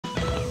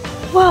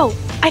Whoa,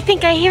 I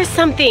think I hear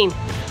something. Look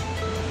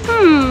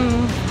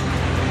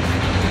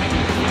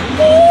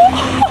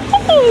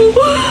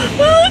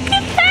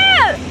at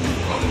that!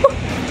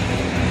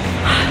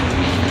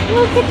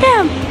 Look at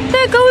them.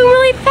 They're going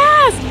really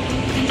fast.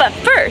 But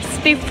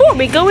first, before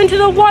we go into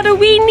the water,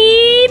 we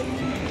need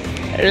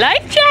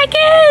life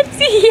jackets.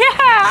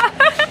 Yeah.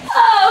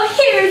 Oh,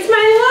 here's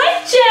my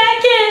life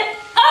jacket.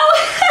 Oh,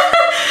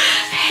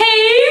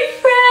 hey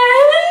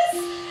friends.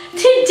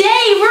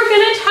 Today we're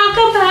gonna talk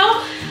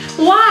about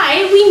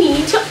why we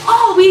need to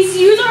always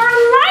use our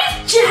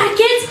life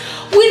jackets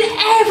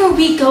whenever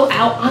we go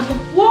out on the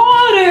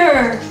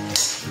water.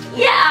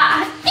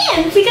 Yeah,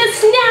 and we can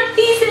snap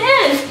these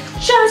in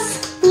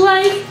just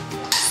like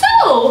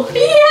so.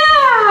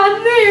 Yeah,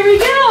 there we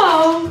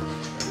go.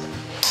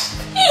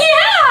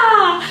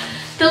 Yeah,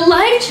 the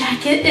life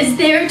jacket is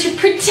there to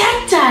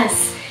protect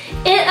us.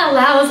 It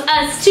allows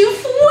us to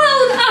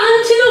float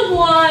onto the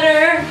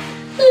water.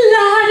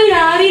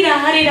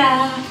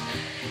 La-di-da-di-da-di-da.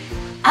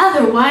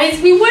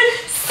 Otherwise, we would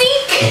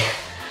sink.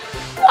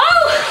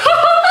 Oh,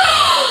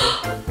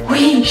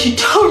 we should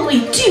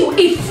totally do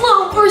a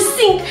float or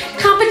sink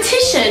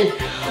competition.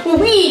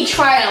 We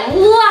try a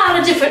lot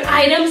of different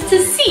items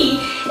to see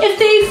if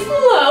they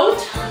float,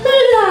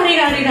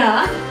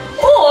 la-di-da-di-da,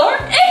 or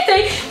if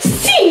they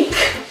sink.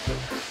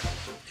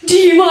 Do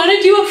you want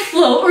to do a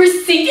float or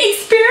sink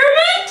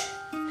experiment?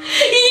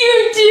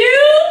 You do?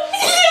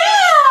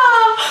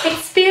 Yeah!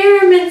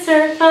 Experiments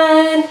are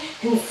fun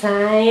and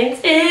science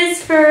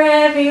is for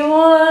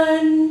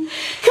everyone.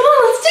 Come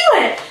on, let's do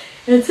it.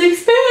 It's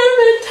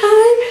experiment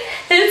time.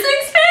 It's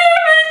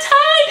experiment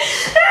time.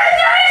 It's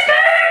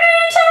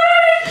experiment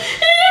time.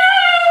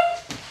 Yeah!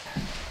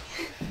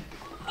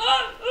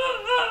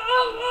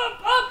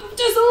 Up,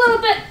 just a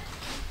little bit.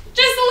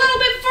 Just a little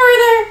bit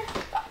further.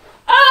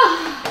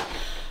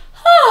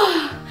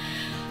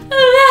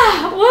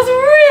 That was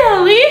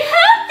really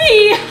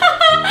heavy.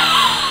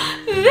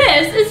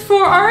 This is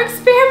for our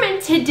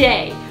experiment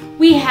today.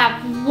 We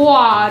have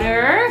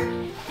water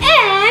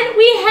and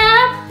we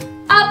have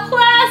a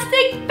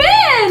plastic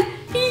bin.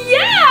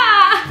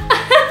 Yeah.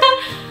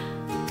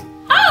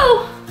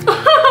 Oh,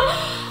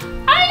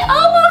 I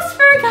almost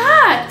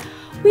forgot.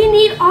 We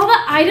need all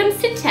the items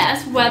to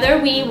test whether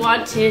we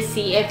want to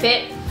see if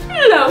it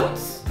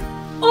floats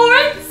or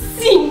it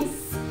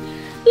sinks.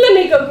 Let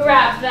me go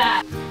grab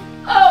that.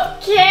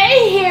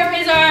 Okay, here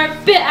is our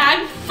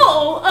bag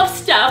full of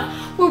stuff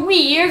where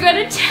we are going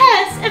to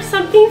test if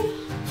something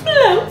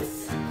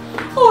floats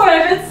or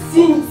if it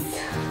sinks.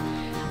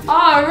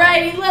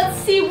 Alrighty, let's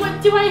see,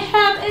 what do I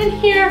have in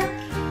here?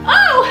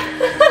 Oh,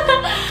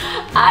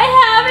 I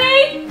have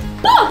a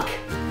book.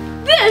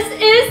 This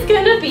is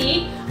going to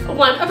be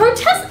one of our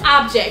test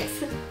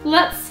objects.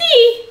 Let's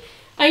see.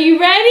 Are you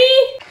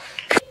ready?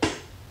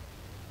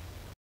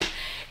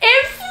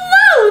 It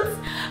floats!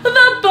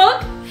 The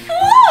book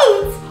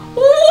floats!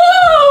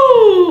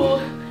 Whoa!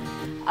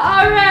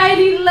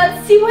 Alrighty,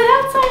 let's see what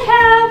else I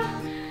have.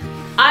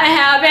 I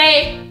have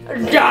a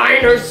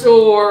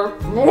dinosaur.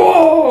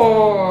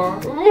 Roar!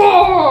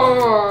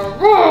 Roar!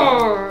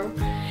 Roar!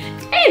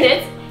 And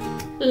it's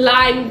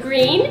lime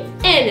green,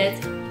 and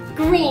it's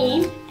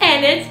green,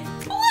 and it's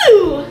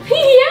blue.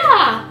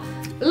 Yeah!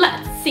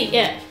 Let's see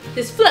if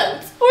this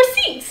floats or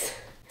sinks.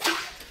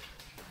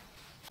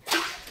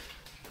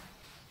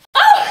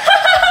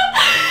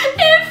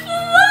 It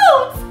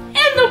floats!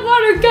 And the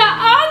water got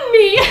on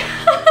me!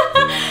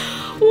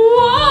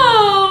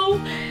 Whoa!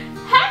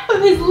 Half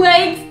of his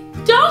legs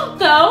don't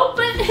though,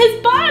 but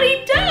his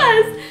body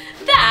does!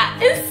 That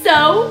is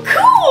so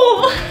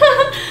cool!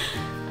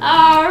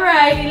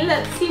 Alrighty,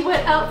 let's see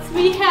what else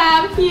we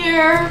have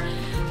here.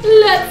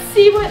 Let's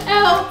see what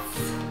else.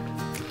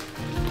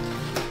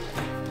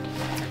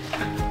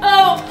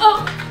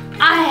 Oh,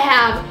 I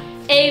have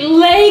a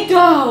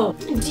Lego.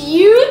 Do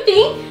you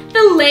think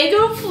the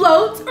Lego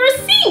floats or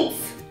sinks?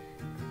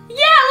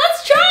 Yeah,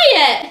 let's try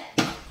it.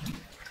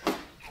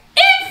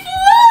 It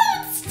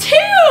floats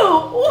too.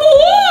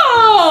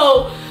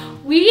 Whoa!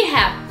 We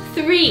have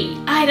 3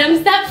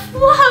 items that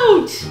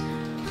float.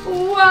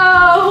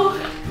 Whoa!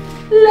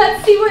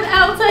 Let's see what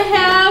else I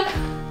have.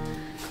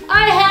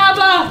 I have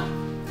a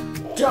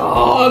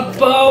dog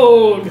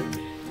bone.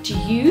 Do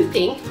you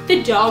think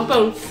the dog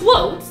bone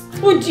floats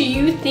or do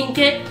you think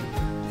it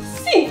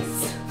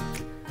sinks?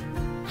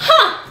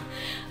 Huh!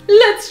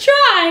 Let's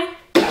try.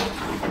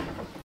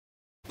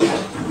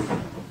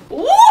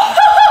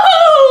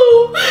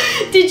 Whoa!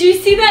 Did you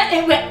see that?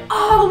 It went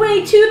all the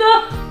way to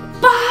the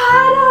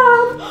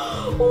bottom.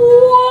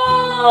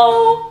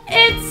 Whoa!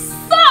 It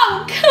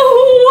sunk.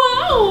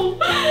 Whoa!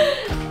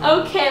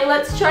 Okay,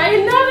 let's try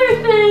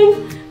another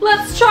thing.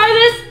 Let's try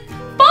this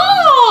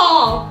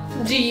ball.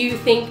 Do you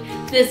think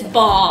this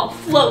ball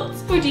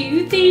floats or do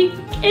you think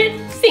it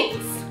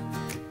sinks?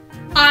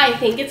 I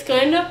think it's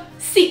going to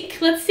sink.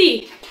 Let's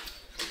see.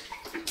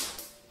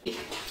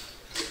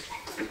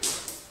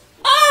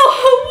 Oh,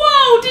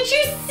 whoa, did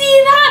you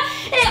see that?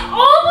 It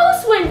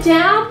almost went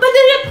down, but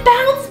then it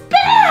bounced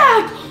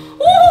back.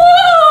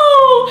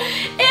 Whoa,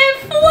 it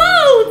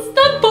floats.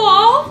 The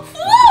ball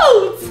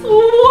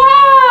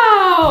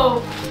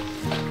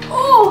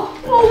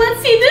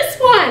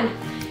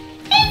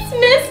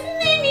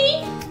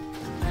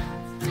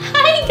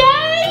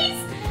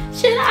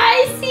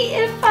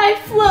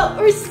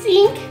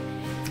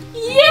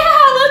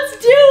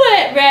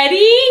it.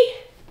 Ready?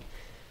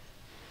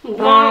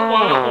 Wah,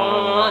 wah,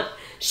 wah.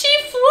 She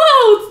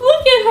floats.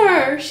 Look at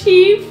her.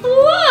 She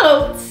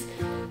floats.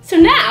 So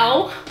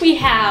now we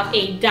have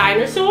a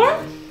dinosaur,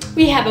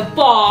 we have a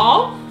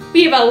ball,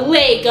 we have a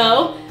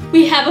Lego,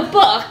 we have a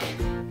book,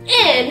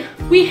 and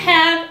we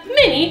have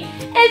Minnie,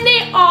 and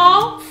they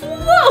all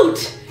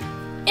float.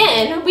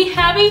 And we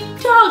have a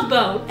dog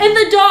bone, and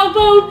the dog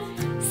bone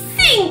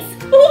sinks.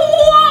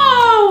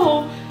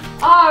 Whoa!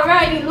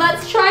 Alrighty,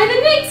 let's try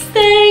the next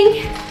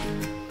thing.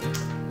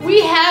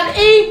 We have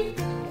a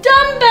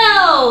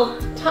dumbbell.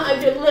 Time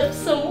to lift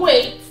some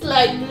weights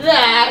like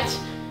that.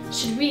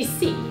 Should we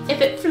see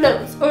if it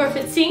floats or if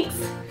it sinks?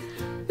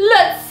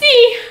 Let's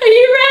see. Are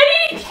you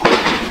ready?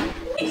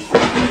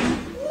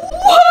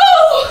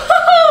 Whoa!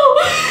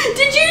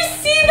 Did you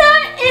see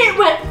that? It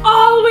went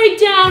all the way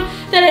down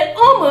that it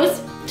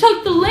almost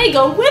took the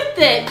Lego with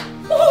it.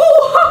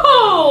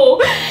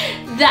 Whoa!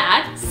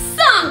 That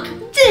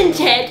sunk, didn't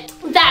it?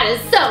 That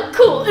is so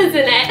cool, isn't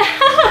it?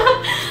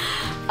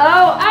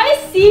 Oh, I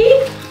see.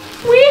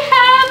 We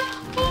have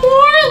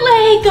more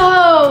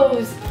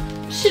Legos.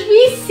 Should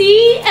we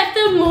see if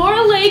the more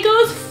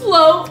Legos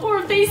float or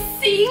if they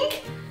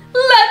sink?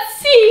 Let's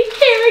see.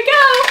 Here we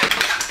go.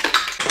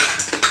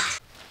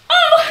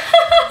 Oh,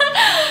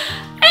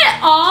 it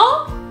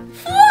all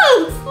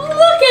floats.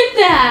 Look at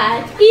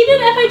that.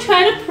 Even if I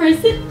try to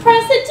press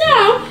it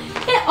down,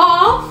 it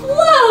all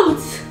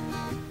floats.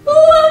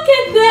 Look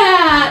at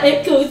that.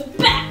 It goes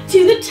back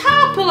to the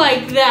top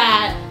like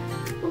that.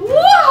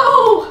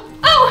 Whoa.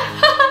 Oh,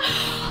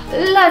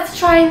 let's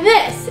try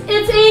this.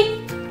 It's a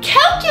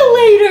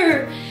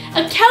calculator.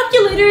 A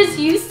calculator is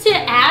used to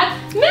add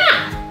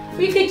math.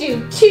 We could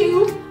do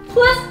 2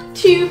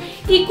 plus 2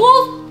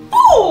 equals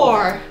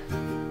 4.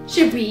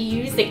 Should we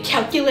use the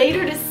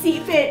calculator to see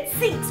if it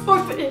sinks or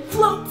if it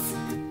floats?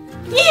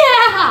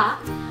 Yeah!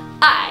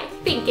 I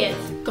think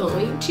it's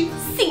going to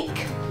sink.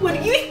 What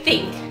do you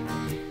think?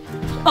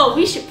 Oh,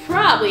 we should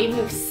probably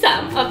move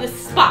some of the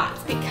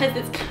spots because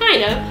it's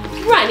kind of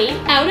running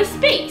out of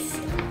space.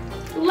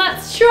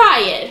 Let's try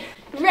it.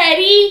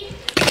 Ready?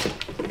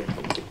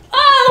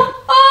 Oh,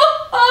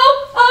 oh,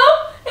 oh,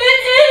 oh,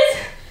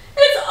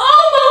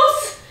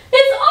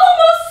 it's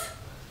almost,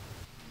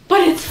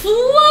 but it's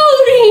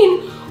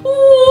floating.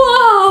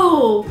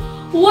 Whoa,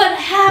 what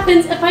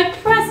happens if I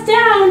press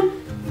down?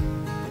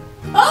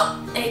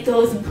 Oh, it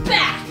goes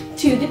back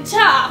to the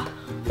top.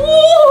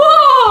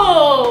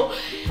 Whoa,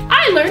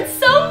 I learned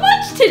so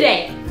much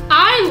today.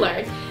 I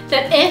learned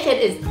that if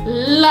it is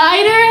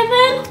lighter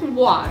than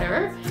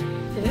water,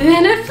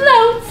 then it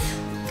floats.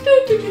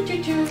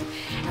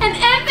 And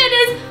if it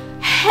is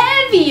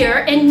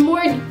heavier and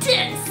more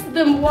dense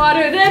than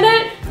water, then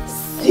it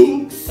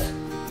sinks.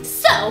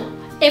 So,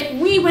 if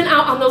we went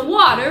out on the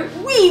water,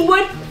 we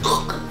would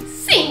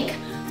sink.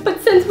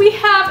 But since we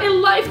have a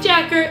life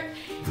jacket,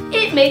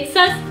 it makes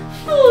us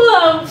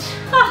float.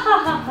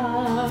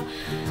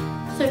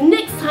 So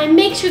next time,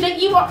 make sure that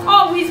you are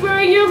always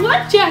wearing your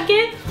life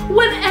jacket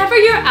whenever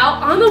you're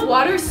out on the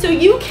water so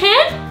you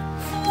can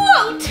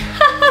float.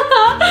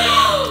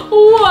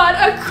 What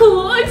a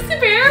cool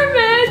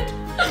experiment.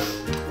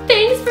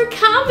 Thanks for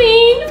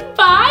coming.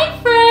 Bye,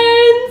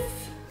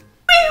 friends.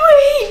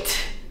 Wait.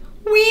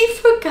 We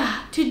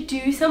forgot to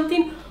do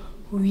something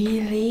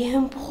really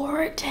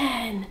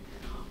important.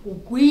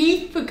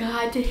 We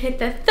forgot to hit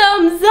the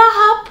thumbs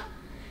up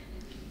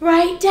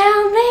right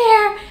down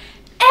there.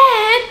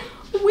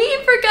 And we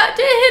forgot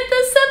to hit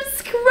the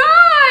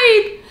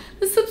subscribe.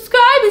 The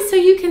subscribe is so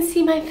you can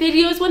see my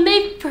videos when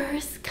they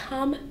first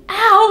come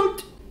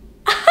out.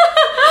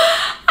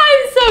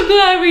 I'm so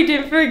glad we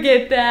didn't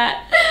forget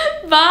that.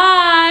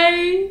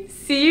 Bye.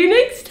 See you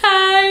next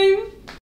time.